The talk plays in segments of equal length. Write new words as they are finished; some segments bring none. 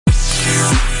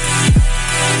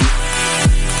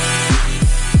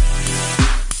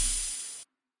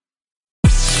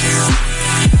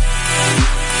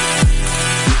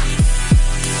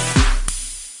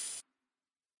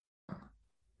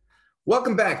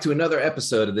Welcome back to another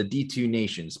episode of the D2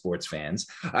 Nation, sports fans.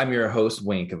 I'm your host,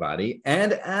 Wayne Cavati,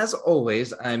 and as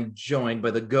always, I'm joined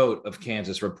by the GOAT of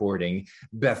Kansas reporting,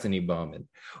 Bethany Bowman.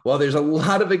 While there's a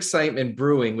lot of excitement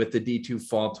brewing with the D2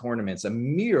 fall tournaments a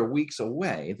mere weeks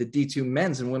away, the D2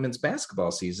 men's and women's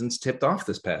basketball seasons tipped off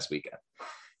this past weekend.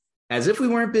 As if we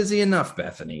weren't busy enough,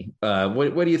 Bethany,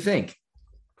 what do you think?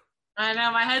 I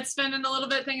know my head's spinning a little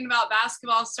bit thinking about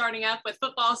basketball starting up with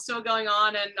football still going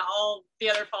on and all the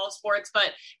other fall sports,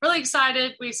 but really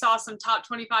excited. We saw some top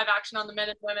 25 action on the men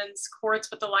and women's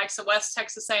courts with the likes of West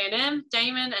Texas A&M,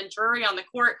 Damon, and Drury on the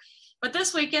court. But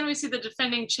this weekend, we see the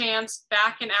defending champs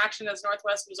back in action as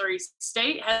Northwest Missouri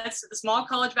State heads to the Small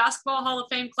College Basketball Hall of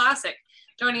Fame Classic.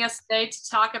 Joining us today to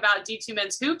talk about D2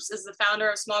 Men's Hoops is the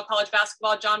founder of Small College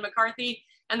Basketball, John McCarthy,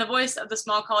 and the voice of the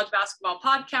Small College Basketball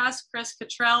Podcast, Chris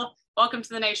Cottrell. Welcome to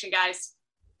the nation, guys.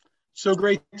 So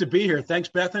great to be here. Thanks,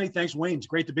 Bethany. Thanks, Wayne. It's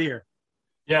great to be here.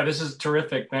 Yeah, this is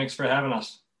terrific. Thanks for having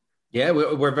us. Yeah,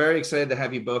 we're very excited to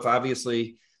have you both.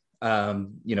 Obviously,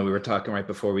 we were talking right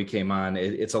before we came on.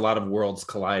 It's a lot of worlds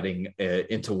colliding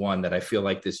into one that I feel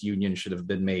like this union should have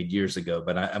been made years ago,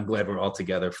 but I'm glad we're all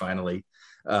together finally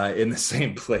in the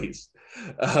same place.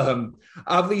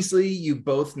 Obviously, you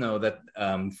both know that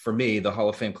for me, the Hall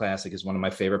of Fame Classic is one of my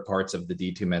favorite parts of the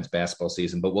D2 men's basketball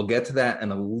season, but we'll get to that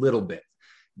in a little bit.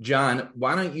 John,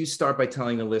 why don't you start by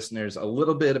telling the listeners a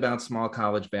little bit about small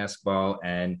college basketball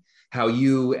and how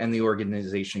you and the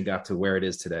organization got to where it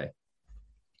is today?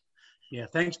 Yeah,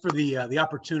 thanks for the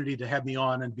opportunity to have me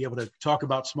on and be able to talk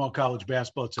about small college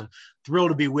basketball. It's a thrill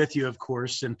to be with you, of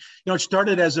course. And, it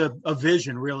started as a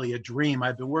vision, really, a dream.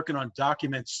 I've been working on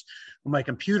documents on my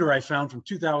computer I found from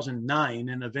 2009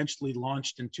 and eventually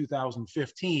launched in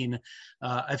 2015.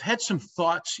 I've had some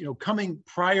thoughts, coming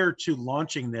prior to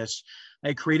launching this.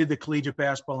 I created the Collegiate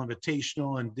Basketball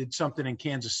Invitational and did something in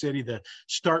Kansas City, the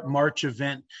Start March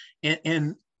event.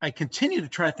 And I continue to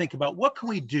try to think about what can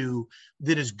we do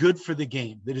that is good for the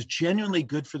game, that is genuinely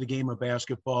good for the game of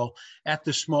basketball at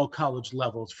the small college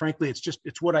levels. Frankly,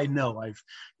 it's what I know. I've,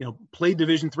 played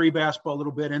Division III basketball a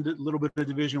little bit, and a little bit of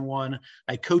Division I.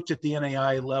 I coached at the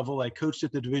NAI level. I coached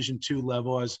at the Division II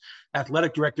level. I was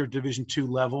athletic director at Division II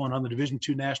level and on the Division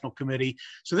II National Committee.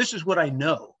 So this is what I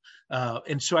know.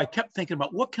 And so I kept thinking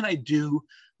about what can I do?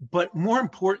 But more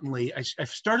importantly, I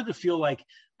started to feel like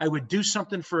I would do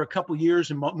something for a couple of years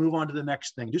and move on to the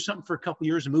next thing, do something for a couple of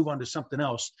years and move on to something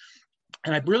else.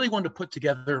 And I really wanted to put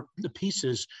together the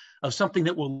pieces of something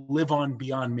that will live on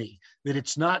beyond me, that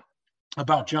it's not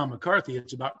about John McCarthy.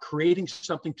 It's about creating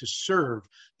something to serve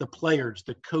the players,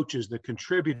 the coaches, the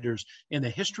contributors in the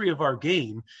history of our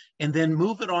game, and then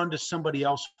move it on to somebody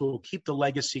else who will keep the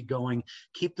legacy going,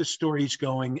 keep the stories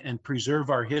going, and preserve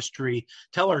our history,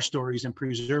 tell our stories and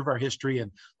preserve our history, and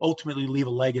ultimately leave a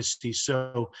legacy.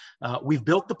 So we've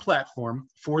built the platform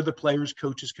for the players,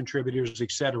 coaches, contributors,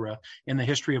 et cetera, in the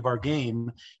history of our game.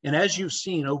 And as you've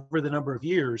seen over the number of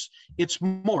years, it's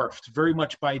morphed very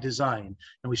much by design.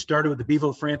 And we started with the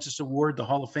Bevo Francis Award, the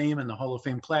Hall of Fame, and the Hall of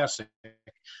Fame Classic.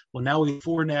 Well, now we have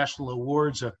 4 national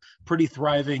awards, a pretty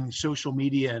thriving social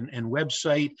media and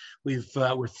website.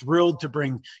 We're thrilled to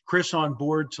bring Chris on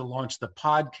board to launch the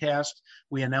podcast.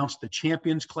 We announced the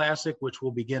Champions Classic, which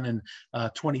will begin in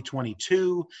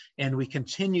 2022, and we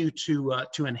continue to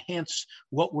enhance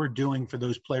what we're doing for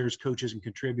those players, coaches, and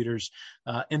contributors.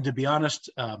 And to be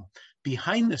honest,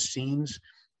 behind the scenes,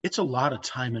 it's a lot of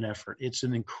time and effort. It's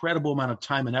an incredible amount of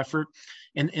time and effort.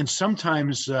 And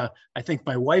sometimes I think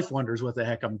my wife wonders what the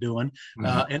heck I'm doing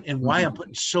and why I'm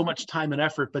putting so much time and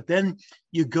effort. But then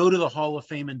you go to the Hall of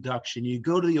Fame induction, you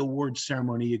go to the awards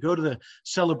ceremony, you go to the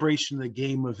celebration of the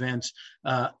game events,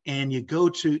 and you go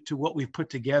to what we've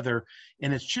put together.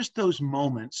 And it's just those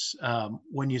moments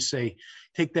when you say,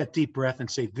 take that deep breath and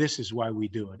say, this is why we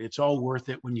do it. It's all worth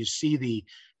it when you see the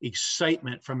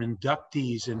excitement from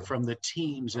inductees and from the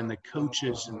teams and the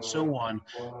coaches and so on.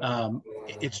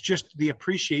 It's just the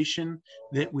appreciation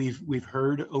that we've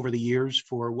heard over the years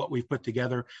for what we've put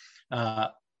together.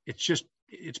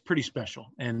 It's pretty special.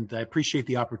 And I appreciate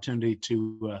the opportunity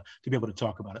to be able to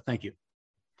talk about it. Thank you.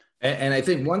 And I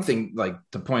think one thing like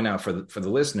to point out for the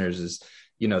listeners is,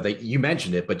 that you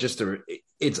mentioned it, but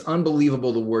it's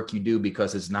unbelievable the work you do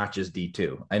because it's not just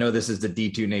D2. I know this is the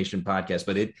D2 Nation podcast,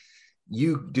 but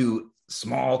you do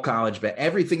small college, but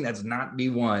everything that's not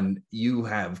D1, you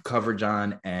have coverage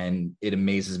on, and it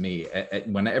amazes me.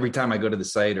 Every time I go to the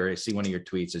site or I see one of your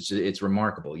tweets, it's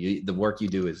remarkable. The work you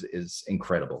do is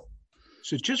incredible.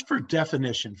 So just for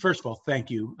definition, first of all, thank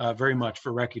you very much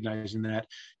for recognizing that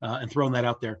and throwing that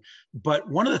out there. But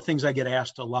one of the things I get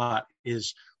asked a lot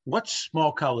is, what's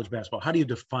small college basketball? How do you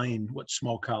define what's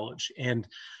small college? And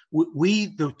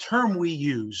the term we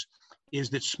use is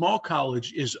that small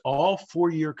college is all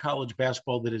four-year college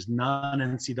basketball that is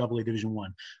non-NCAA Division I.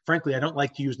 Frankly, I don't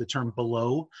like to use the term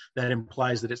below. That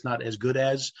implies that it's not as good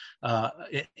as,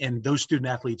 and those student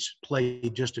athletes play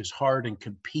just as hard and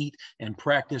compete and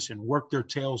practice and work their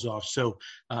tails off. So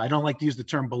I don't like to use the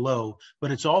term below,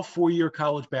 but it's all four-year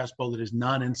college basketball that is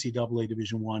non-NCAA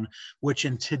Division I, which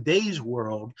in today's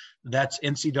world, that's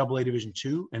NCAA Division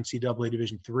II, NCAA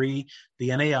Division III, the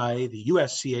NAIA, the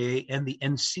USCAA, and the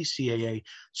NCCAA.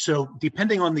 So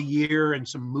depending on the year and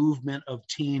some movement of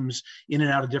teams in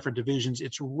and out of different divisions,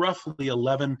 it's roughly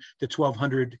 11 to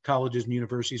 1,200 colleges and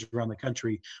universities around the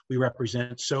country we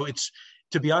represent. So it's,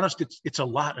 to be honest, it's a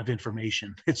lot of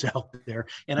information that's out there.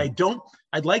 And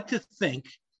I'd like to think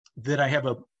that I have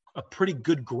a pretty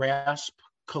good grasp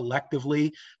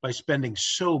collectively by spending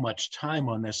so much time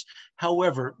on this.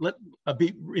 However, let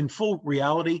be in full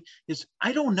reality is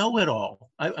I don't know it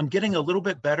all. I'm getting a little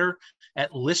bit better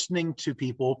at listening to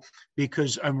people,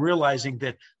 because I'm realizing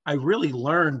that I really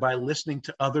learn by listening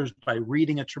to others, by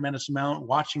reading a tremendous amount,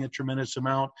 watching a tremendous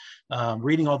amount,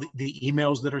 reading all the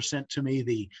emails that are sent to me,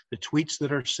 the tweets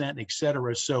that are sent, et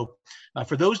cetera. So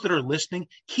for those that are listening,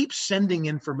 keep sending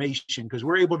information, because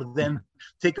we're able to then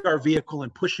take our vehicle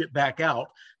and push it back out.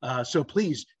 So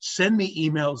please send me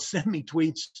emails, send me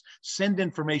tweets, send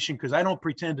information, because I don't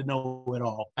pretend to know it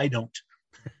all. I don't.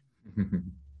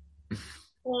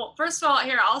 Well, first of all,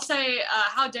 here, I'll say,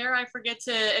 how dare I forget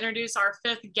to introduce our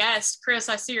fifth guest. Chris,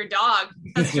 I see your dog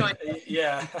has joined.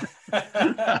 Yeah,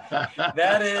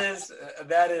 that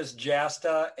is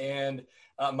Jasta, and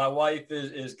my wife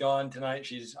is gone tonight.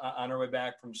 She's on her way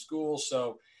back from school.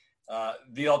 So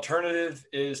the alternative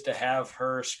is to have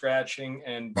her scratching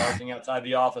and barking outside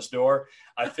the office door.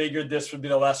 I figured this would be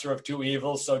the lesser of two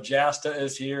evils. So Jasta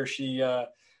is here.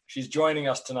 She's joining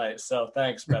us tonight. So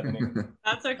thanks, Bethany.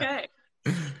 That's okay.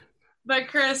 But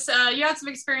Chris, you had some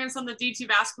experience on the D2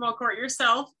 basketball court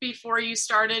yourself before you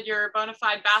started your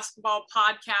Bonafide Basketball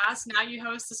podcast. Now you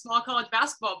host the Small College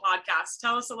Basketball podcast.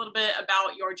 Tell us a little bit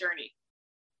about your journey.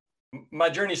 My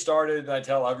journey started, I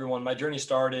tell everyone, my journey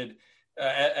started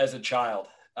as a child.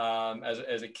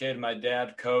 As a kid, my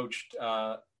dad coached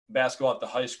basketball at the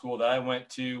high school that I went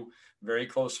to, very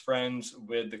close friends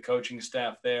with the coaching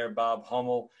staff there, Bob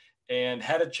Hummel, and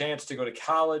had a chance to go to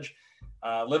college.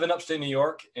 Live in upstate New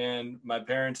York, and my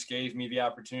parents gave me the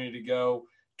opportunity to go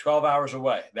 12 hours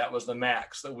away. That was the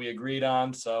max that we agreed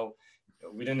on. So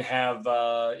we didn't have,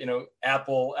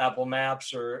 Apple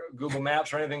Maps or Google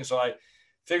Maps or anything. So I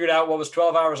figured out what was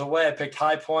 12 hours away. I picked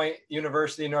High Point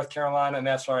University in North Carolina, and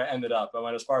that's where I ended up. I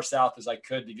went as far south as I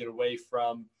could to get away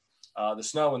from the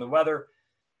snow and the weather.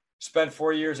 Spent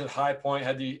 4 years at High Point,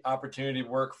 had the opportunity to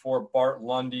work for Bart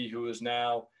Lundy, who is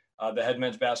now the head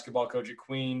men's basketball coach at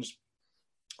Queens.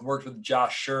 Worked with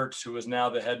Josh Schertz, who is now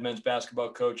the head men's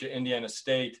basketball coach at Indiana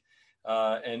State.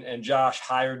 And Josh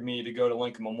hired me to go to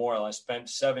Lincoln Memorial. I spent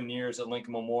 7 years at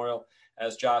Lincoln Memorial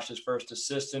as Josh's first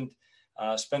assistant.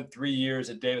 Spent 3 years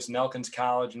at Davis and Elkins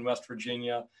College in West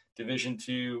Virginia, Division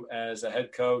II as a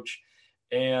head coach,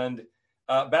 and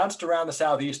bounced around the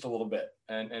Southeast a little bit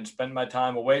and spent my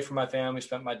time away from my family,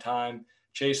 spent my time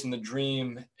chasing the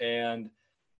dream, and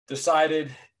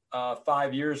decided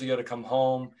 5 years ago to come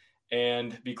home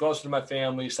and be closer to my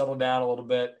family, settle down a little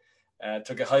bit.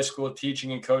 Took a high school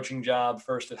teaching and coaching job,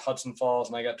 first at Hudson Falls,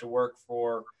 and I got to work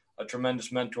for a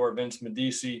tremendous mentor, Vince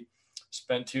Medici.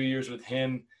 Spent 2 years with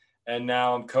him, and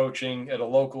now I'm coaching at a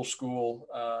local school,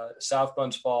 South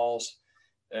Glens Falls,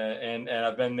 and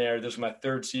I've been there. This is my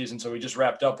third season, so we just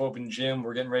wrapped up open gym.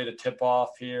 We're getting ready to tip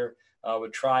off here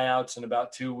with tryouts in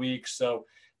about 2 weeks. So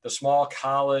the small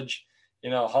college,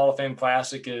 Hall of Fame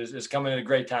Classic is coming at a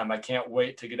great time. I can't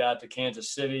wait to get out to Kansas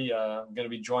City. I'm going to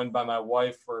be joined by my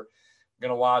wife. We're going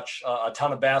to watch a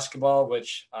ton of basketball,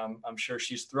 which I'm sure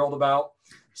she's thrilled about.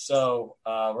 So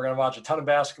we're going to watch a ton of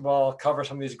basketball, cover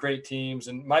some of these great teams.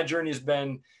 And my journey's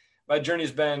been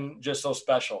just so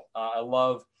special. I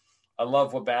love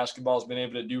what basketball has been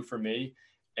able to do for me,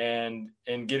 and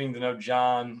getting to know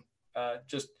John,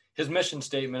 just his mission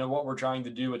statement of what we're trying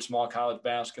to do at small college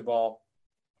basketball,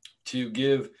 to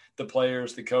give the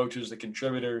players, the coaches, the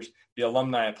contributors, the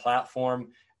alumni a platform,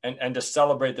 and to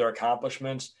celebrate their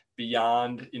accomplishments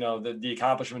beyond, the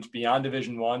accomplishments beyond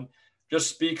Division I, just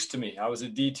speaks to me. I was a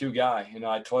D2 guy.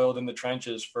 I toiled in the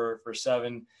trenches for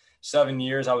seven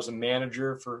years. I was a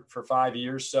manager for 5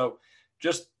 years. So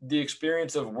just the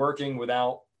experience of working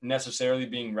without necessarily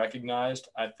being recognized,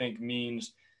 I think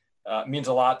means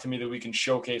a lot to me that we can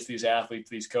showcase these athletes,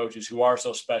 these coaches who are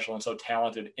so special and so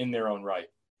talented in their own right.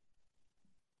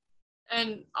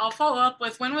 And I'll follow up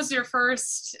with, when was your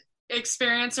first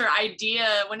experience or idea?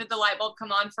 When did the light bulb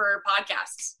come on for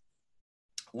podcasts?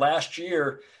 Last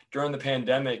year during the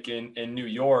pandemic in New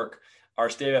York, our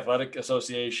state athletic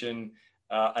association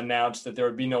announced that there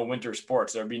would be no winter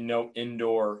sports. There would be no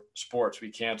indoor sports. We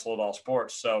canceled all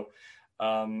sports. So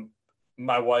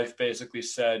my wife basically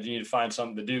said, you need to find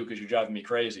something to do because you're driving me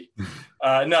crazy.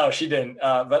 No, she didn't.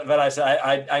 But I said,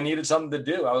 I needed something to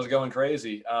do. I was going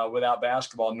crazy without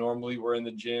basketball. Normally we're in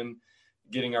the gym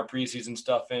getting our preseason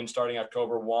stuff in starting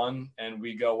October 1, and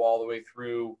we go all the way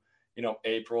through,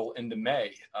 April into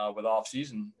May with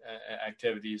off-season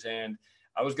activities. And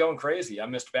I was going crazy. I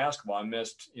missed basketball. I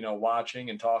missed, watching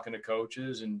and talking to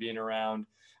coaches and being around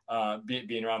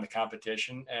the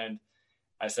competition. And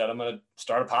I said, I'm going to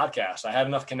start a podcast. I had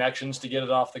enough connections to get it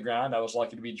off the ground. I was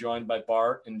lucky to be joined by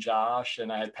Bart and Josh,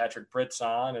 and I had Patrick Pritz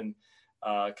on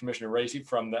and Commissioner Racy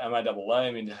from the MIAA.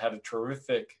 I mean, had a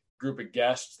terrific group of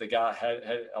guests that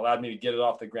had allowed me to get it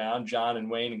off the ground, John and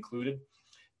Wayne included.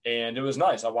 And it was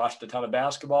nice. I watched a ton of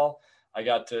basketball. I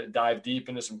got to dive deep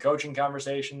into some coaching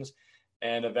conversations.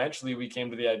 And eventually we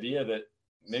came to the idea that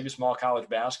maybe small college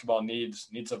basketball needs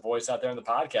a voice out there in the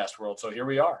podcast world. So here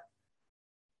we are.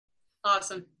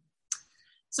 Awesome.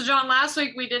 So John, last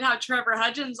week we did have Trevor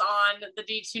Hudgens on the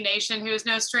D2 Nation, who is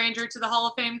no stranger to the Hall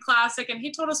of Fame Classic, and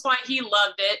he told us why he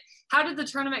loved it. How did the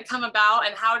tournament come about,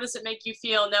 and how does it make you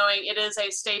feel knowing it is a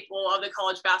staple of the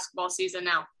college basketball season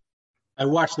now? I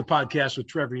watched the podcast with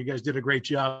Trevor. You guys did a great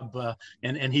job,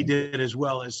 and he did as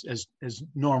well as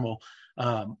normal.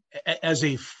 As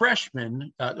a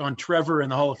freshman on Trevor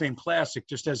and the Hall of Fame Classic,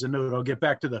 just as a note, I'll get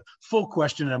back to the full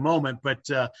question in a moment, but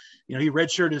he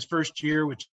redshirted his first year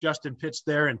with Justin Pitts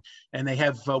there, and they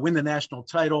have win the national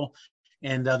title.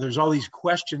 And there's all these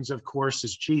questions, of course,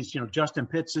 as geez, Justin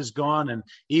Pitts is gone and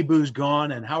Ibu's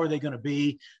gone, and how are they going to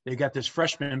be? They got this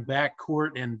freshman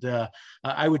backcourt, and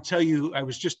I would tell you, I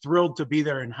was just thrilled to be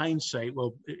there in hindsight.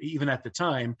 Well, even at the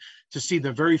time, to see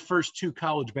the very first two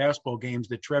college basketball games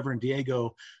that Trevor and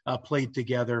Diego played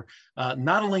together.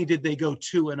 Not only did they go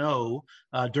 2-0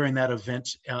 during that event,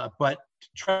 but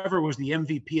Trevor was the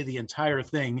MVP of the entire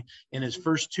thing in his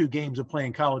first two games of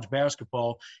playing college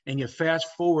basketball. And you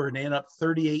fast forward and end up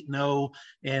 38-0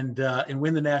 and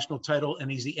win the national title. And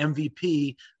he's the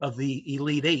MVP of the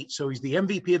Elite Eight. So he's the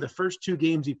MVP of the first two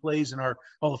games he plays in our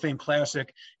Hall of Fame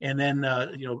Classic. And then,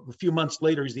 a few months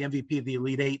later, he's the MVP of the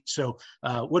Elite Eight. So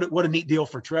what a neat deal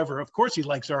for Trevor. Of course, he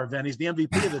likes our event. He's the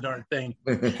MVP of the darn thing.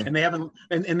 And they haven't,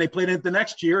 and they played it the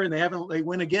next year, and they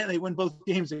win again. They win both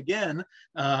games again.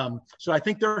 So I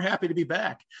think they're happy to be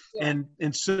back. Yeah.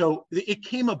 And so it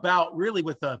came about really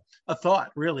with a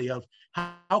thought really of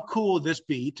how cool would this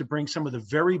be to bring some of the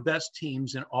very best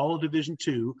teams in all of Division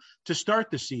II to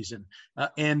start the season.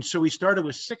 And so we started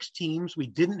with 6 teams. We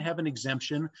didn't have an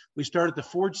exemption. We started at the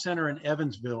Ford Center in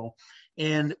Evansville.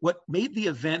 And what made the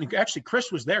event, actually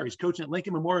Chris was there. He's coaching at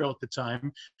Lincoln Memorial at the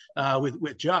time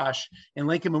with Josh. And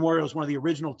Lincoln Memorial is one of the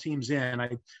original teams in.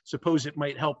 I suppose it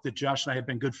might help that Josh and I had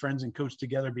been good friends and coached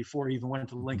together before he even went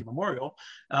to Lincoln Memorial.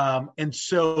 And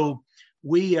so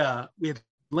we had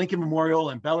Lincoln Memorial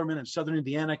and Bellarmine and Southern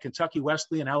Indiana, Kentucky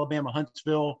Wesleyan, Alabama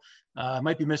Huntsville. I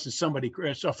might be missing somebody,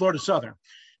 Florida Southern.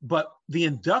 But the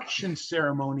induction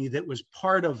ceremony that was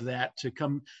part of that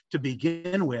to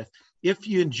begin with, if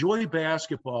you enjoy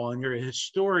basketball and you're a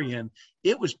historian,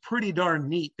 it was pretty darn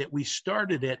neat that we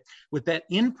started it with that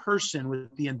in person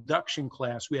with the induction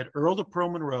class. We had Earl to Pro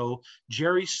Monroe,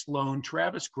 Jerry Sloan,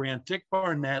 Travis Grant, Dick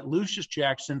Barnett, Lucius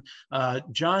Jackson,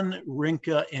 John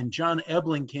Rinka, and John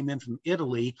Ebling came in from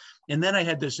Italy. And then I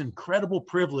had this incredible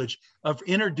privilege of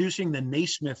introducing the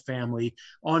Naismith family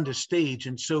onto stage.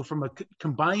 And so from a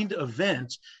combined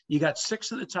event, you got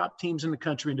 6 of the top teams in the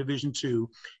country in Division II.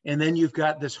 And then you've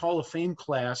got this Hall of Fame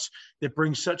class that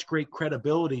brings such great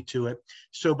credibility to it.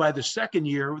 So by the second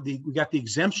year, we got the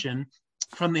exemption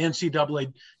from the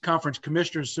NCAA Conference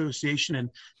Commissioners Association. And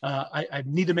I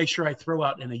need to make sure I throw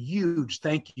out a huge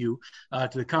thank you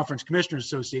to the Conference Commissioners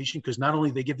Association, because not only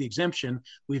they give the exemption,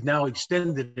 we've now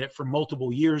extended it for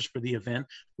multiple years for the event.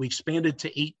 We expanded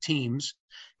to 8 teams.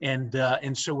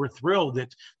 And so we're thrilled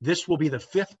that this will be the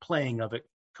 5th playing of it.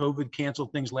 COVID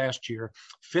canceled things last year,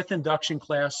 5th induction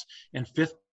class and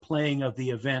 5th playing of the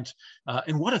event.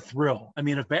 And what a thrill. I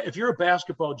mean, if you're a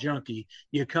basketball junkie,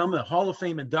 you come a Hall of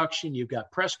Fame induction, you've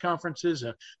got press conferences,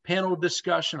 a panel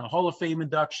discussion, a Hall of Fame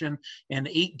induction, and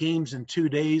 8 games in 2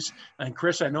 days. And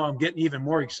Chris, I know I'm getting even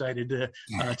more excited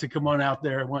to come on out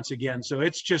there once again. So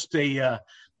it's just a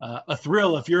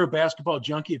thrill. If you're a basketball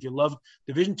junkie, if you love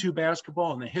Division II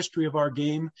basketball and the history of our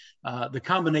game, the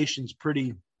combination's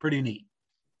pretty neat.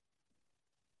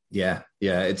 Yeah.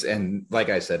 And like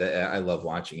I said, I love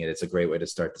watching it. It's a great way to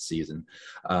start the season.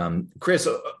 Chris,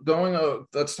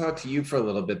 let's talk to you for a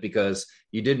little bit, because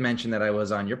you did mention that I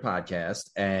was on your podcast,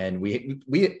 and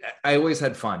I always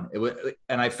had fun.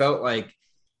 And I felt like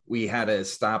we had to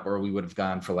stop, or we would have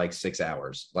gone for like 6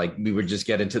 hours. Like, we would just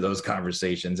get into those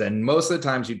conversations. And most of the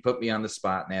times you'd put me on the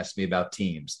spot and ask me about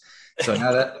teams. So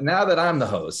now that I'm the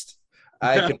host,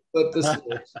 I can flip the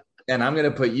switch. And I'm going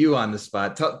to put you on the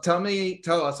spot.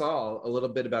 Tell us all a little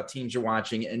bit about teams you're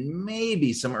watching, and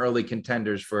maybe some early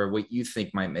contenders for what you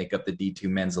think might make up the D2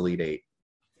 Men's Elite Eight.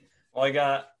 Well, I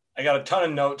got a ton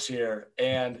of notes here,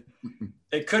 and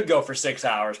it could go for 6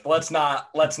 hours, but let's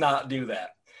not do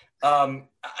that.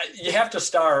 You have to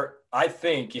start. I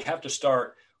think you have to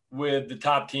start with the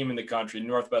top team in the country,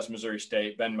 Northwest Missouri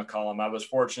State, Ben McCollum. I was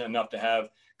fortunate enough to have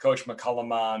Coach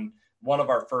McCollum on one of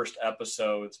our first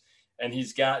episodes. And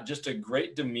he's got just a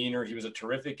great demeanor. He was a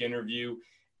terrific interview.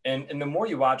 And the more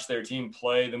you watch their team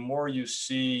play, the more you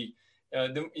see,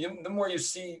 the more you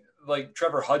see like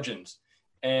Trevor Hudgens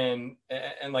and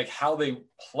like how they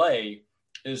play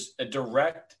is a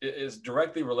direct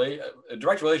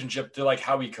relationship to like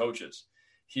how he coaches.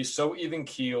 He's so even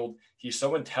keeled. He's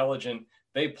so intelligent.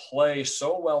 They play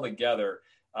so well together.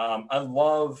 I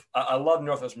love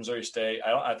Northwest Missouri State.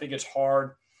 I think it's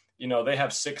hard. You know, they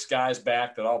have 6 guys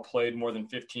back that all played more than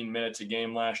 15 minutes a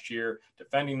game last year,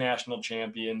 defending national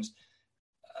champions.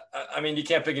 I mean, you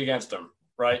can't pick against them,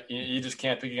 right? You just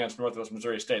can't pick against Northwest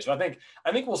Missouri State. So I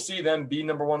think we'll see them be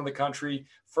number 1 in the country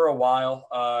for a while.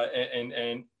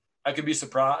 And I could be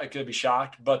surprised, I could be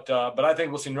shocked, but I think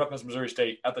we'll see Northwest Missouri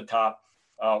State at the top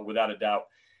without a doubt.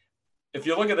 If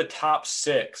you look at the top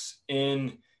 6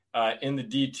 in the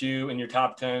D2 in your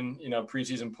top 10,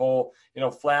 preseason poll,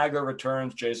 Flagler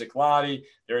returns Jay Ziclotti.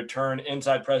 They return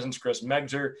inside presence Chris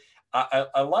Megzer.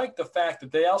 I like the fact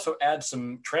that they also add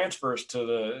some transfers to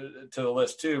the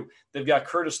list too. They've got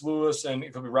Curtis Lewis and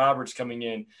Kobe Roberts coming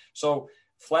in. So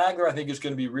Flagler, I think, is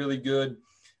going to be really good.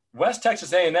 West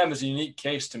Texas A&M is a unique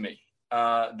case to me.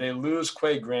 They lose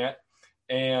Quay Grant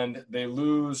and they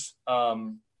lose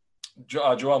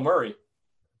Joel Murray.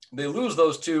 They lose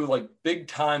those 2 like big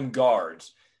time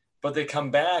guards, but they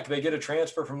come back. They get a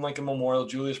transfer from Lincoln Memorial,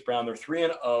 Julius Brown. They're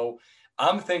 3-0.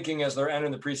 I'm thinking as they're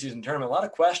entering the preseason tournament, a lot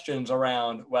of questions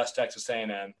around West Texas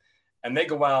A&M, and they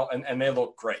go out and they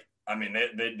look great. I mean,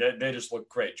 they just look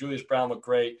great. Julius Brown looked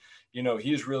great.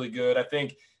 He's really good. I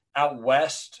think out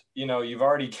west, you've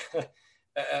already,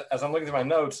 as I'm looking through my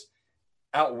notes,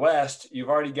 out west, you've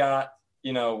already got,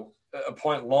 a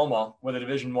Point Loma with a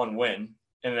Division I win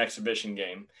in an exhibition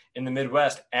game. In the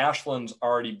Midwest, Ashland's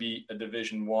already beat a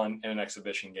Division I in an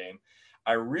exhibition game.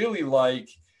 I really like,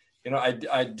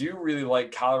 I do really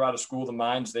like Colorado School of the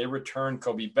Mines. They return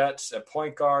Kobe Betts at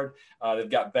point guard. They've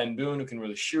got Ben Boone who can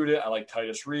really shoot it. I like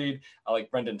Titus Reed. I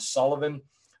like Brendan Sullivan.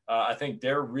 I think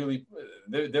they're really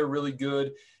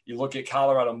good. You look at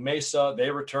Colorado Mesa,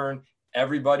 they return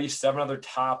everybody, 7 other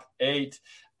top 8.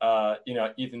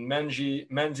 Ethan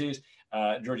Menzies,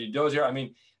 Georgie Dozier. I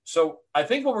mean, so I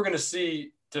think what we're going to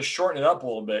see, to shorten it up a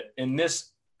little bit, in this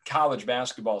college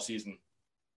basketball season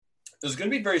is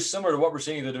going to be very similar to what we're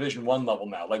seeing at the Division I level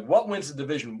now. Like, what wins the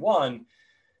Division I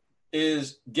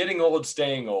is getting old,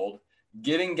 staying old,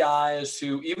 getting guys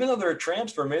who, even though they're a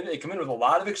transfer, maybe they come in with a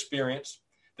lot of experience,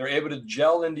 they're able to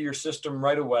gel into your system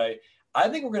right away. I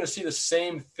think we're going to see the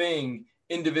same thing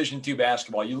in Division II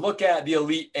basketball. You look at the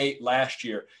Elite 8 last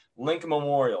year: Lincoln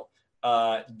Memorial,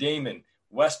 Damon,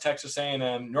 West Texas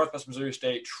A&M, Northwest Missouri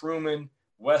State, Truman,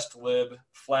 West Lib,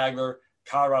 Flagler,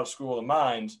 Colorado School of the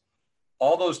Mines.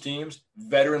 All those teams,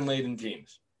 veteran-laden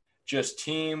teams, just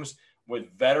teams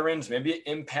with veterans, maybe an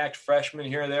impact freshman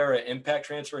here or there, an impact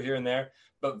transfer here and there,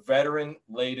 but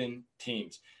veteran-laden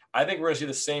teams. I think we're going to see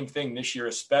the same thing this year,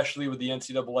 especially with the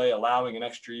NCAA allowing an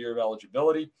extra year of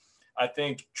eligibility. I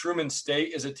think Truman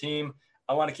State is a team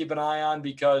I want to keep an eye on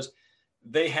because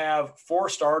they have 4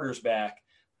 starters back,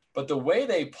 but the way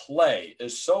they play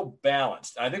is so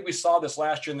balanced. I think we saw this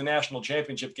last year in the national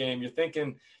championship game. You're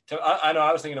thinking, I know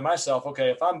I was thinking to myself, okay,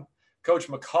 if I'm Coach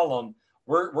McCollum,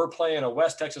 we're playing a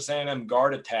West Texas A&M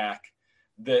guard attack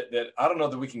that I don't know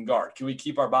that we can guard. Can we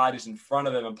keep our bodies in front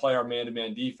of them and play our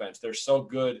man-to-man defense? They're so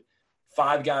good,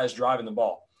 5 guys driving the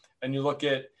ball. and you look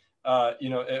at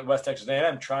at West Texas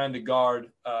A&M trying to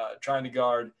guard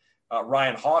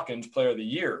Ryan Hawkins, Player of the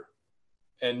Year,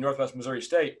 in Northwest Missouri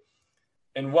State.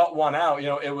 And what won out,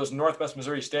 it was Northwest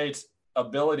Missouri State's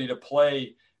ability to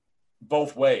play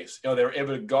both ways. They were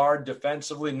able to guard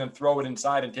defensively and then throw it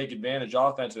inside and take advantage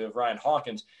offensively of Ryan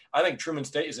Hawkins. I think Truman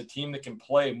State is a team that can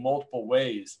play multiple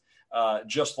ways,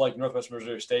 just like Northwest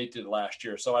Missouri State did last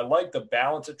year. So I like the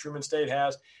balance that Truman State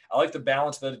has. I like the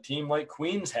balance that a team like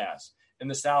Queens has in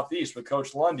the Southeast with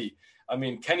Coach Lundy. I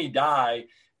mean, Kenny Dye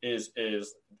is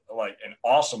like an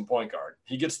awesome point guard.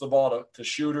 He gets the ball to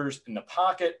shooters in the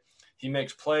pocket. He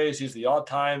makes plays. He's the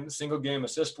all-time single-game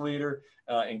assist leader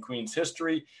in Queens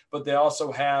history. But they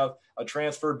also have a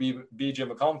transfer, B.J.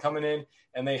 McCollum, coming in,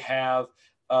 and they have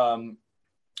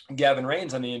Gavin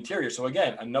Raines on the interior. So,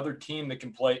 again, another team that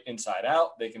can play inside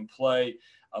out. They can play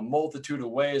a multitude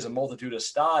of ways, a multitude of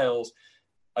styles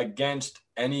against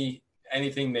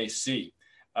anything they see.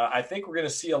 I think we're going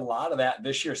to see a lot of that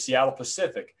this year. Seattle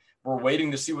Pacific, we're waiting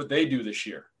to see what they do this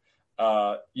year.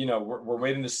 We're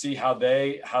waiting to see how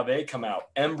they come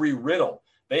out. Embry-Riddle,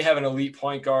 they have an elite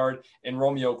point guard in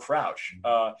Romeo Crouch.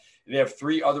 They have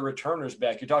 3 other returners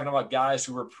back. You're talking about guys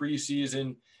who were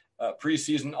preseason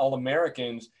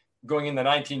All-Americans going in the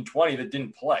 1920 that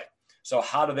didn't play. So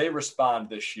how do they respond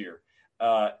this year?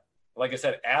 Like I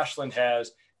said, Ashland,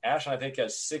 I think,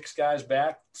 has 6 guys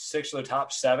back, 6 of the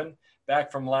top 7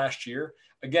 back from last year.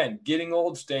 Again, getting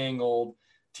old, staying old.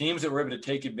 Teams that were able to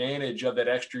take advantage of that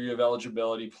extra year of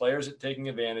eligibility, players that taking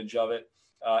advantage of it.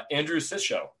 Andrew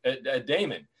Sisho at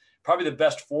Damon, probably the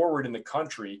best forward in the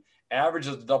country,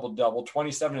 averages a double-double,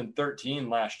 27 and 13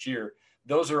 last year.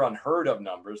 Those are unheard of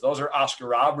numbers. Those are Oscar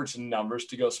Robertson numbers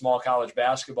to go small college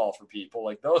basketball for people.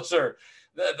 Like those are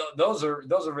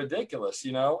ridiculous,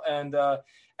 And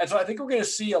so I think we're going to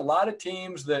see a lot of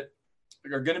teams that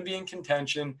are going to be in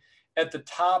contention. At the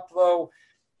top, though,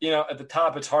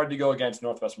 it's hard to go against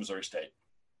Northwest Missouri State.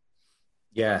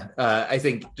 Yeah, I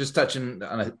think just touching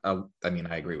on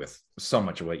I agree with so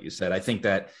much of what you said. I think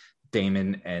that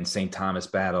Damon and St. Thomas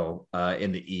battle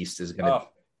in the East is going to be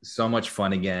so much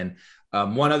fun again.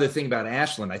 One other thing about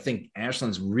Ashland, I think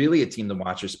Ashland's really a team to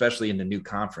watch, especially in the new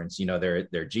conference. They're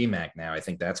GMAC now. I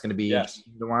think that's going to be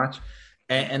interesting to watch.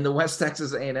 And the West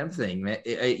Texas A&M thing,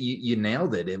 you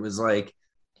nailed it. It was like,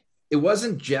 it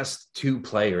wasn't just 2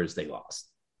 players they lost.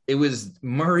 It was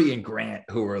Murray and Grant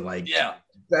who were like,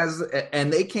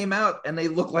 and they came out and they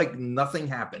looked like nothing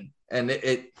happened. And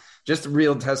it just a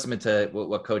real testament to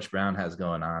what Coach Brown has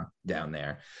going on down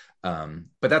there.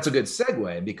 But that's a good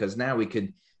segue, because now we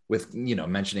could, with,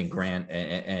 mentioning Grant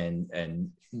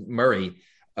and Murray,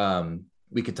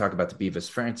 we could talk about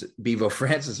the Bevo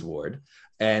Francis Award.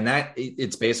 And that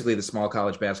it's basically the Small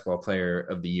College Basketball Player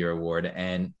of the Year award.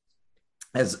 And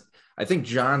as I think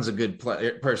John's a good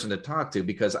person to talk to,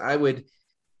 because I would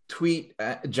tweet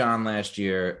at John last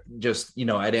year, just,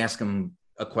 I'd ask him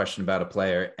a question about a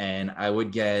player and I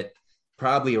would get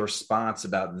probably a response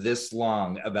about this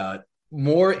long, about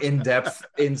more in-depth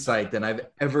insight than I've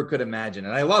ever could imagine.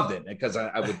 And I loved it, because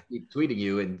I would keep tweeting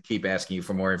you and keep asking you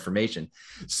for more information.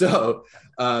 So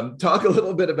talk a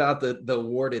little bit about the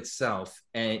award itself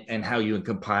and how you would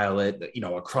compile it,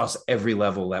 across every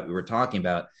level that we were talking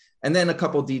about. And then a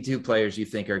couple D2 players you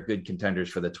think are good contenders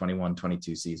for the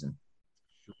 21-22 season.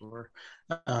 Sure.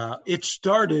 It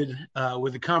started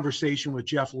with a conversation with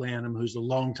Jeff Lanham, who's the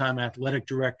longtime athletic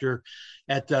director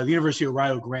at the University of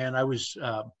Rio Grande. I was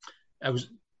I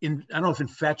don't know if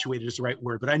infatuated is the right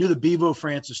word, but I knew the Bevo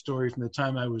Francis story from the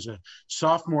time I was a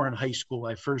sophomore in high school.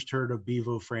 I first heard of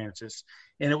Bevo Francis,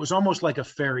 and it was almost like a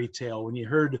fairy tale when you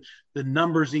heard the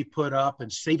numbers he put up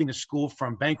and saving a school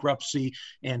from bankruptcy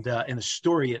and the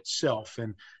story itself.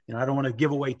 And, I don't want to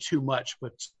give away too much,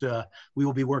 but we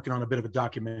will be working on a bit of a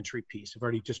documentary piece. I've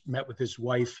already just met with his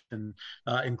wife and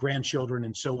grandchildren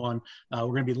and so on. We're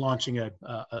going to be launching a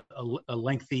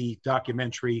lengthy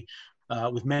documentary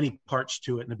with many parts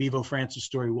to it. And the Bevo Francis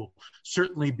story will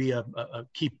certainly be a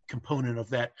key component of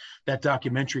that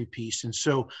documentary piece. And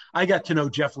so I got to know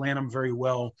Jeff Lanham very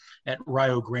well at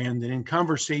Rio Grande. And in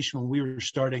conversation when we were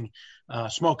starting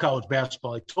small college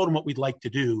basketball, I told him what we'd like to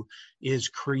do is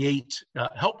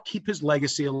help keep his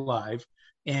legacy alive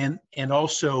and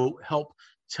also help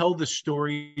tell the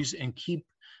stories and keep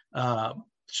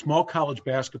small college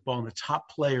basketball and the top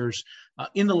players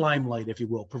in the limelight, if you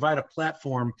will, provide a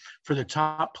platform for the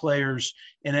top players.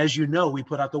 And as you know, we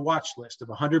put out the watch list of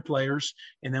 100 players,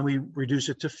 and then we reduce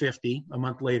it to 50 a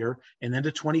month later, and then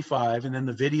to 25, and then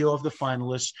the video of the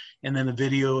finalists, and then the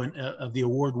video of the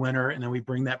award winner, and then we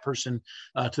bring that person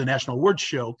to the National Awards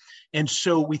Show. And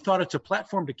so we thought it's a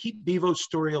platform to keep Bevo's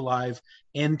story alive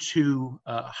and to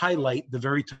highlight the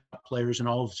very top players in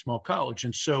all of small college.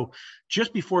 And so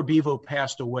just before Bevo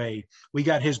passed away, we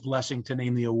got his blessing to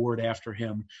name the award after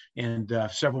him. And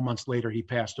several months later, he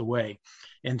passed away.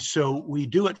 And so we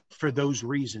do it for those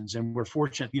reasons. And we're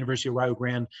fortunate the University of Rio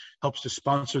Grande helps to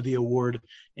sponsor the award.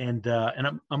 And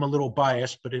I'm a little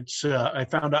biased, but it's I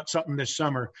found out something this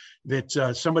summer that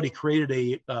somebody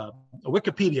created a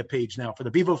Wikipedia page now for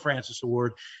the Bevo Francis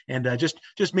Award, and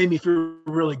just made me feel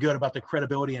really good about the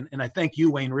credibility. And I thank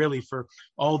you, Wayne, really for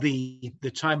all the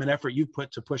time and effort you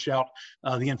put to push out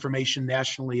the information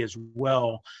nationally as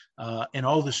well. And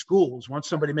all the schools, once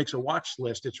somebody makes a watch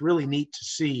list, it's really neat to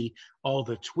see all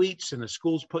the tweets and the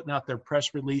schools putting out their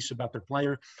press release about their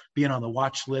player being on the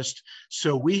watch list.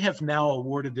 So we have now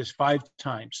awarded this 5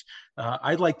 times.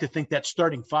 I'd like to think that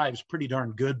starting 5 is pretty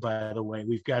darn good, by the way.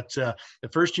 We've got the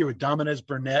first year with Dominez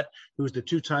Burnett, who was the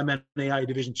 2-time NAIA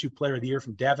Division II Player of the Year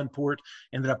from Davenport,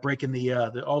 ended up breaking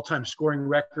the all-time scoring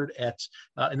record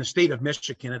in the state of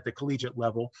Michigan at the collegiate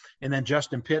level. And then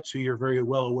Justin Pitts, who you're very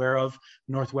well aware of,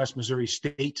 Northwest Missouri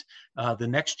State the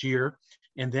next year.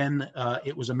 And then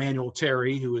it was Emmanuel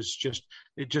Terry, who was just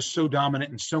so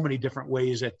dominant in so many different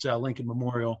ways at Lincoln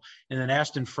Memorial. And then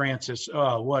Aston Francis,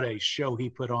 oh, what a show he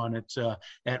put on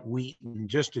at Wheaton!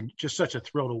 Just such a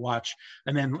thrill to watch.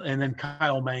 And then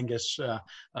Kyle Mangus,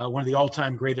 one of the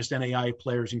all-time greatest NAIA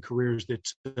players and careers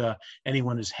that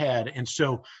anyone has had. And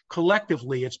so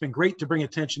collectively, it's been great to bring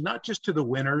attention not just to the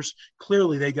winners.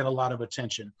 Clearly, they get a lot of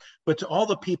attention, but to all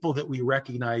the people that we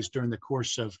recognize during the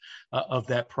course of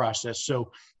that process. So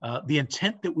the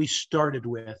intent that we started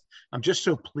with, I'm just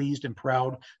so pleased and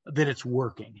proud that it's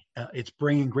working. It's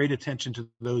bringing great attention to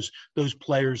those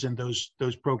players and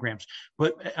those programs.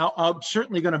 But I'm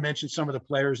certainly going to mention some of the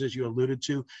players, as you alluded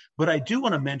to. But I do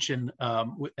want to mention,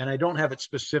 and I don't have it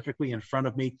specifically in front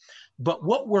of me, but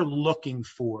what we're looking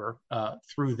for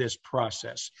through this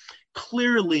process.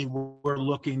 Clearly, we're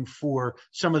looking for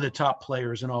some of the top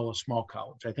players in all of small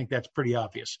college. I think that's pretty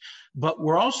obvious. But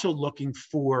we're also looking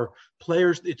for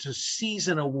players. It's a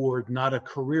season award, not a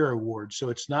career award. So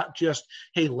it's not just,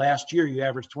 hey, last year you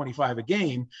averaged 25 a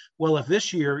game. Well, if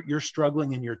this year you're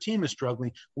struggling and your team is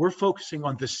struggling, we're focusing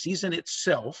on the season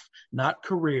itself, not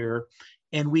career.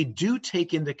 And we do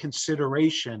take into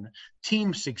consideration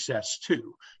team success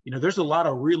too. You know, there's a lot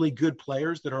of really good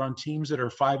players that are on teams that are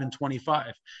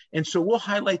 5-25. And so we'll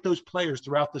highlight those players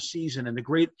throughout the season and the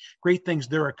great things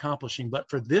they're accomplishing. But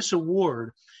for this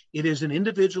award, it is an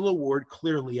individual award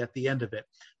clearly at the end of it.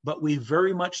 But we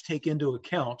very much take into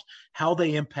account how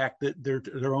they impact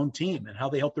their own team and how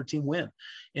they help their team win.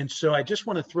 And so I just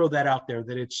want to throw that out there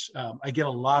that it's, I get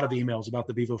a lot of emails about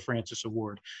the Bevo Francis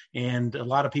Award and a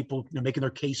lot of people making their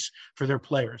case for their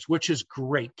players, which is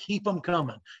great. Keep them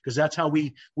coming because that's how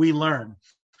we learn.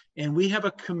 And we have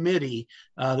a committee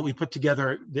that we put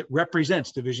together that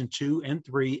represents Division II and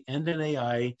III and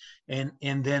NAIA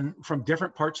and then from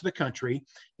different parts of the country.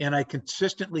 And I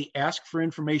consistently ask for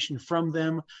information from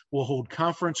them. We'll hold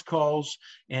conference calls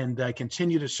and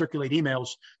continue to circulate emails,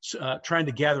 trying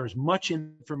to gather as much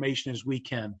information as we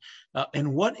can.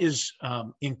 And what is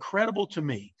incredible to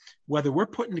me, whether we're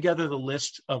putting together the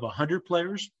list of 100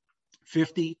 players,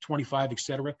 50, 25, et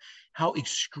cetera, how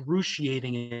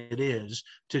excruciating it is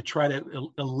to try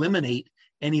to eliminate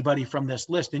anybody from this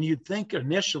list. And you'd think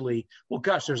initially, well,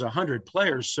 gosh, there's 100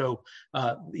 players. So,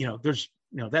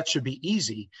 that should be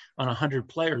easy on 100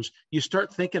 players. You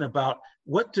start thinking about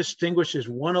what distinguishes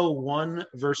 101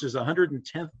 versus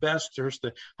 110th best versus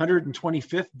the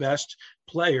 125th best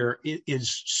player. It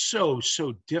is so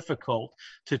difficult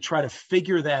to try to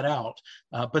figure that out.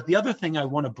 But the other thing I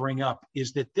want to bring up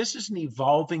is that this is an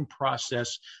evolving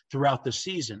process throughout the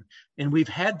season. And we've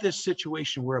had this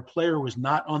situation where a player was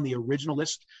not on the original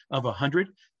list of 100,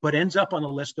 but ends up on a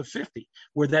list of 50,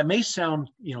 where that may sound,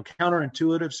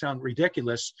 counterintuitive, sound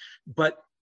ridiculous, but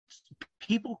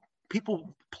people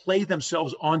play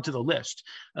themselves onto the list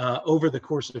over the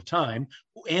course of time,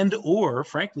 and or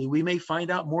frankly, we may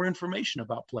find out more information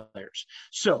about players.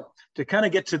 So to kind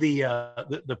of get to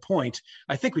the point,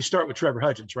 I think we start with Trevor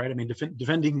Hudgens, right? I mean,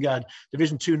 defending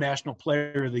Division II National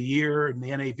Player of the Year in the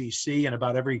NABC and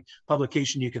about every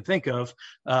publication you can think of.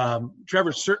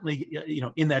 Trevor's certainly,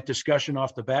 in that discussion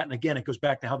off the bat. And again, it goes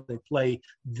back to how they play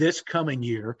this coming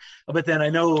year. But then I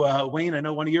know, Wayne, I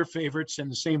know one of your favorites,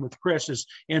 and the same with Chris, is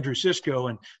Andrew Cisco.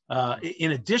 And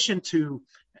in addition to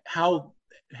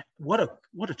what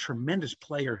a tremendous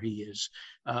player he is.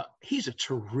 He's a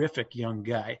terrific young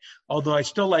guy. Although I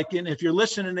still like him. If you're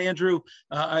listening, Andrew,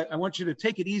 I want you to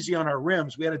take it easy on our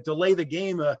rims. We had to delay the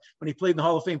game when he played in the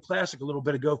Hall of Fame Classic a little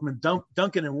bit ago from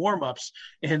dunking in warmups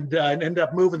and ended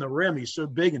up moving the rim. He's so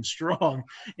big and strong,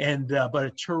 but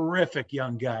a terrific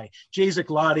young guy. Jacek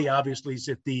Lottie obviously is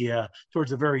at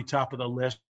towards the very top of the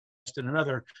list. And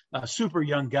another super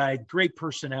young guy, great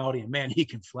personality, and man, he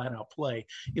can flat out play.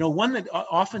 One that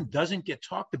often doesn't get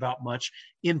talked about much,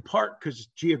 in part because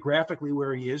geographically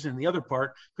where he is, and the other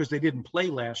part because they didn't play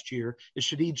last year, is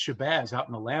Shadid Shabazz out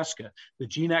in Alaska, the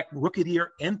GNAC Rookie of the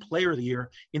Year and Player of the Year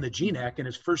in the GNAC in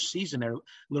his first season there a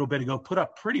little bit ago, put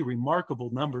up pretty remarkable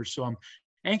numbers. So I'm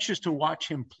anxious to watch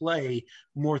him play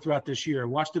more throughout this year. I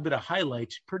watched a bit of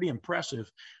highlights, pretty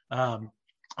impressive.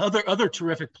 Other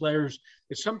terrific players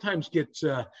that sometimes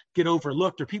get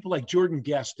overlooked are people like Jordan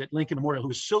Guest at Lincoln Memorial, who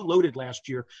was so loaded last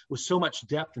year with so much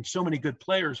depth and so many good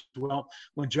players. Well,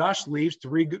 when Josh leaves,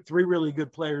 three really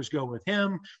good players go with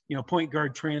him. Point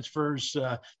guard transfers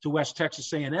to West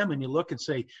Texas A&M, and you look and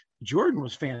say, Jordan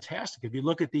was fantastic. If you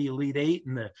look at the Elite Eight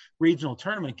and the regional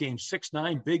tournament games,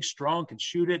 6'9", big, strong, can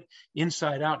shoot it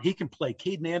inside out. He can play.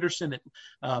 Caden Anderson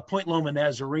at Point Loma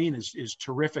Nazarene is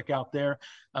terrific out there.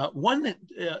 One that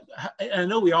I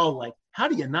know we all like. How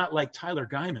do you not like Tyler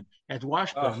Guyman at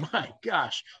Washburn? My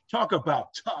gosh, talk about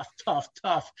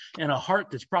tough, and a heart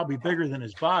that's probably bigger than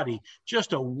his body.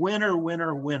 Just a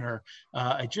winner.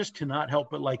 I just cannot help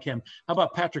but like him. How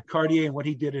about Patrick Cartier and what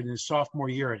he did in his sophomore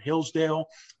year at Hillsdale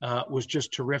was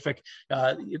just terrific.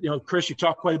 Chris, you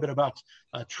talked quite a bit about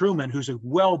Truman, who's a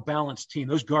well-balanced team.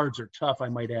 Those guards are tough, I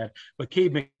might add. But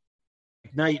Cade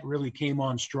McKnight really came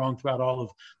on strong throughout all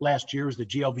of last year as the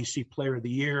GLVC Player of the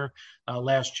Year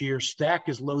last year. Stack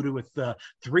is loaded with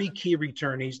 3 key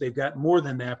returnees. They've got more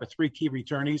than that, but 3 key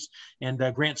returnees. And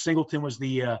Grant Singleton was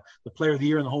the Player of the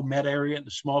Year in the whole Met area at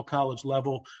the small college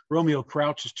level. Romeo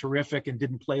Crouch is terrific and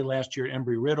didn't play last year at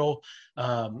Embry-Riddle.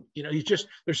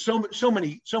 There's so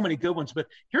many good ones. But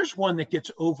here's one that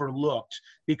gets overlooked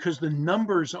because the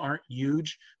numbers aren't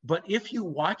huge. But if you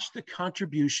watch the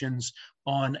contributions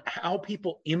on how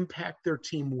people impact their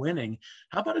team winning,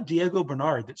 how about a Diego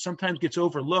Bernard that sometimes gets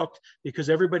overlooked because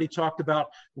everybody talked about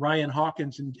Ryan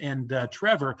Hawkins and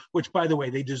Trevor, which, by the way,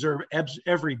 they deserve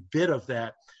every bit of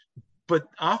that. But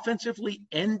offensively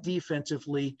and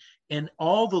defensively and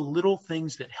all the little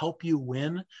things that help you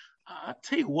win, I'll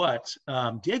tell you what,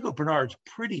 Diego Bernard's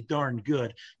pretty darn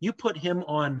good. You put him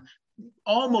on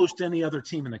almost any other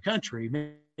team in the country,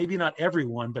 maybe not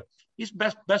everyone, but he's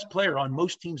best player on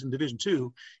most teams in Division II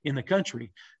in the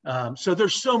country. So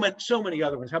there's so many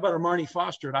other ones. How about Armani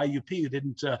Foster at IUP, who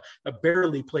didn't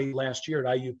barely play last year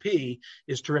at IUP,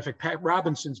 is terrific. Pat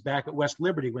Robinson's back at West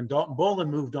Liberty. When Dalton Bolin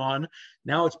moved on,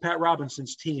 now it's Pat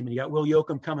Robinson's team. And you got Will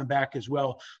Yoakum coming back as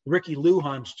well. Ricky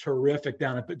Lujan's terrific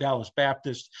down at Dallas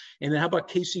Baptist. And then how about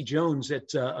Casey Jones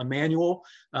at Emmanuel?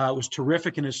 Was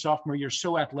terrific in his sophomore year,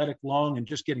 so athletic, long, and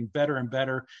just getting better and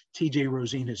better. TJ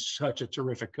Rosine is such a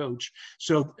terrific coach.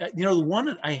 So, the one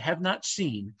that I have not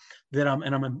seen that I'm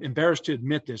embarrassed to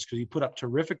admit this because he put up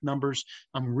terrific numbers,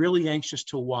 I'm really anxious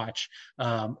to watch,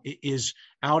 is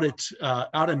out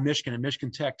in Michigan, and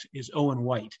Michigan Tech, is Owen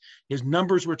White. His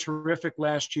numbers were terrific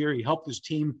last year. He helped his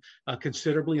team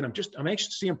considerably, and I'm anxious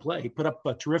to see him play. He put up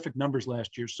terrific numbers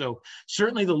last year. So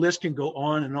certainly the list can go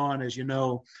on and on, as you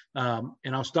know,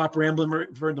 and I'll stop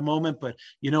rambling for the moment, but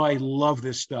I love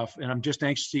this stuff, and I'm just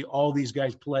anxious to see all these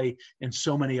guys play and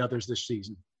so many others this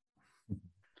season.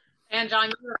 And John,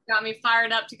 you got me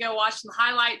fired up to go watch some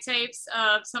highlight tapes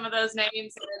of some of those names.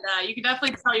 And you can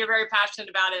definitely tell you're very passionate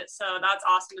about it. So that's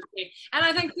awesome to see. And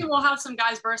I think we'll have some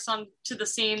guys burst onto the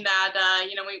scene that,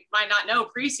 we might not know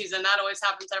preseason. That always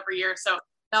happens every year. So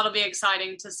that'll be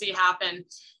exciting to see happen.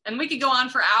 And we could go on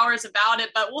for hours about it,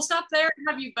 but we'll stop there and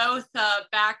have you both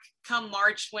back come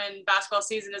March when basketball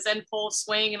season is in full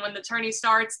swing and when the tourney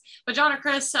starts. But John or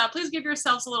Chris, please give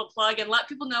yourselves a little plug and let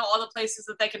people know all the places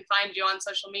that they can find you on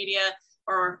social media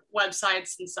or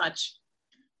websites and such.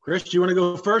 Chris, do you want to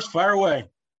go first? Fire away.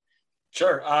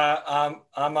 Sure. I'm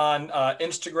on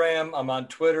Instagram. I'm on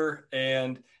Twitter,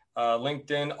 and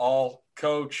LinkedIn, all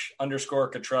coach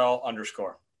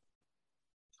 _Cottrell_.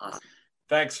 Awesome.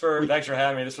 Thanks for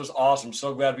having me. This was awesome.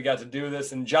 So glad we got to do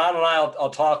this. And John and I'll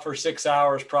talk for 6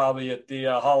 hours probably at the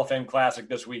Hall of Fame Classic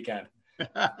this weekend.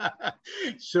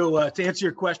 So to answer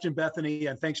your question, Bethany,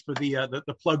 and thanks for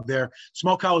the plug there,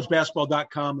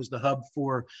 smallcollegebasketball.com is the hub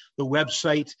for the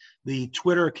website. The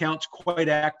Twitter account's quite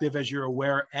active, as you're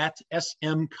aware, at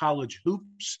SM College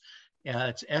Hoops.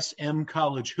 It's SM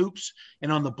College Hoops.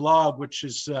 And on the blog, which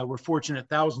is, we're fortunate,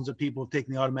 thousands of people have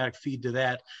taken the automatic feed to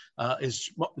that, is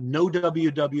no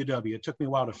www. It took me a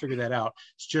while to figure that out.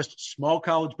 It's just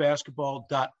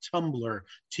smallcollegebasketball.tumblr,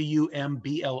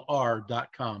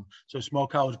 TUMBLR.com. So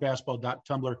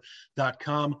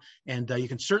smallcollegebasketball.tumblr.com. And you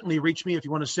can certainly reach me if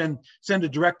you want to send a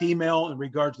direct email in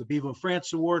regards to the Bevo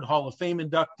France Award, Hall of Fame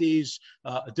inductees,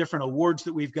 different awards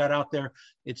that we've got out there.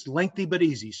 It's lengthy but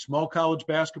easy.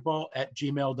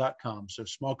 smallcollegebasketball@gmail.com. So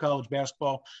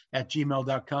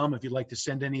smallcollegebasketball@gmail.com if you'd like to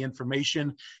send any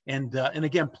information. And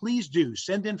again, please do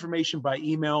send information by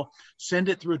email. Send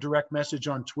it through a direct message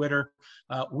on Twitter.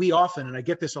 We often, and I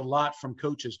get this a lot from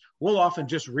coaches, we'll often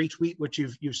just retweet what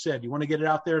you've said. You want to get it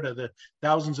out there to the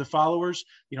thousands of followers.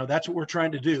 That's what we're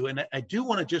trying to do. And I do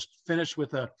want to just finish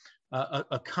with a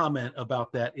comment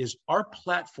about that. Is our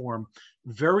platform,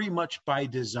 very much by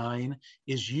design,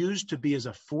 is used to be as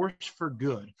a force for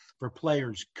good for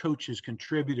players, coaches,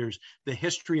 contributors, the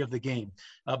history of the game.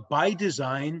 By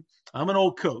design, I'm an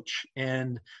old coach,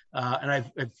 and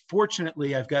I've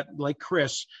fortunately, I've got, like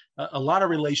Chris, a lot of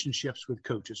relationships with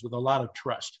coaches with a lot of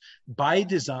trust. By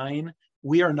design,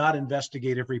 we are not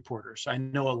investigative reporters. I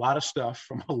know a lot of stuff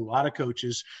from a lot of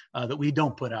coaches that we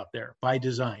don't put out there by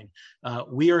design.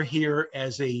 We are here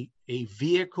as a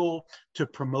vehicle to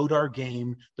promote our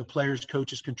game, the players,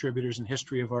 coaches, contributors, and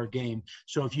history of our game.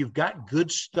 So if you've got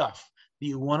good stuff that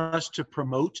you want us to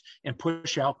promote and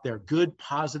push out there, good,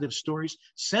 positive stories,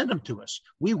 send them to us.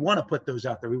 We want to put those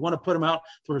out there. We want to put them out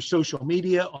through social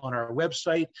media, on our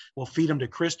website. We'll feed them to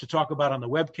Chris to talk about on the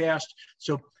webcast.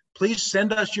 So please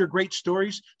send us your great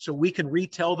stories so we can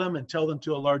retell them and tell them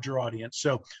to a larger audience.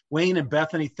 So Wayne and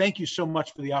Bethany, thank you so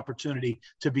much for the opportunity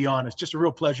to be on. It's just a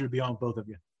real pleasure to be on with both of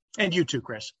you. And you too,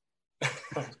 Chris.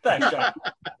 Thanks, John.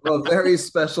 Well, very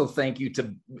special thank you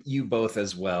to you both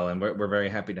as well. And we're very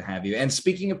happy to have you. And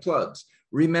speaking of plugs,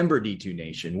 remember D2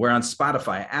 Nation, we're on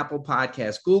Spotify, Apple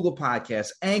Podcasts, Google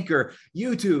Podcasts, Anchor,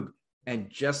 YouTube, and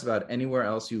just about anywhere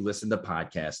else you listen to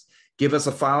podcasts. Give us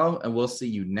a follow, and we'll see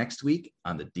you next week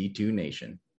on the D2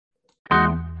 Nation.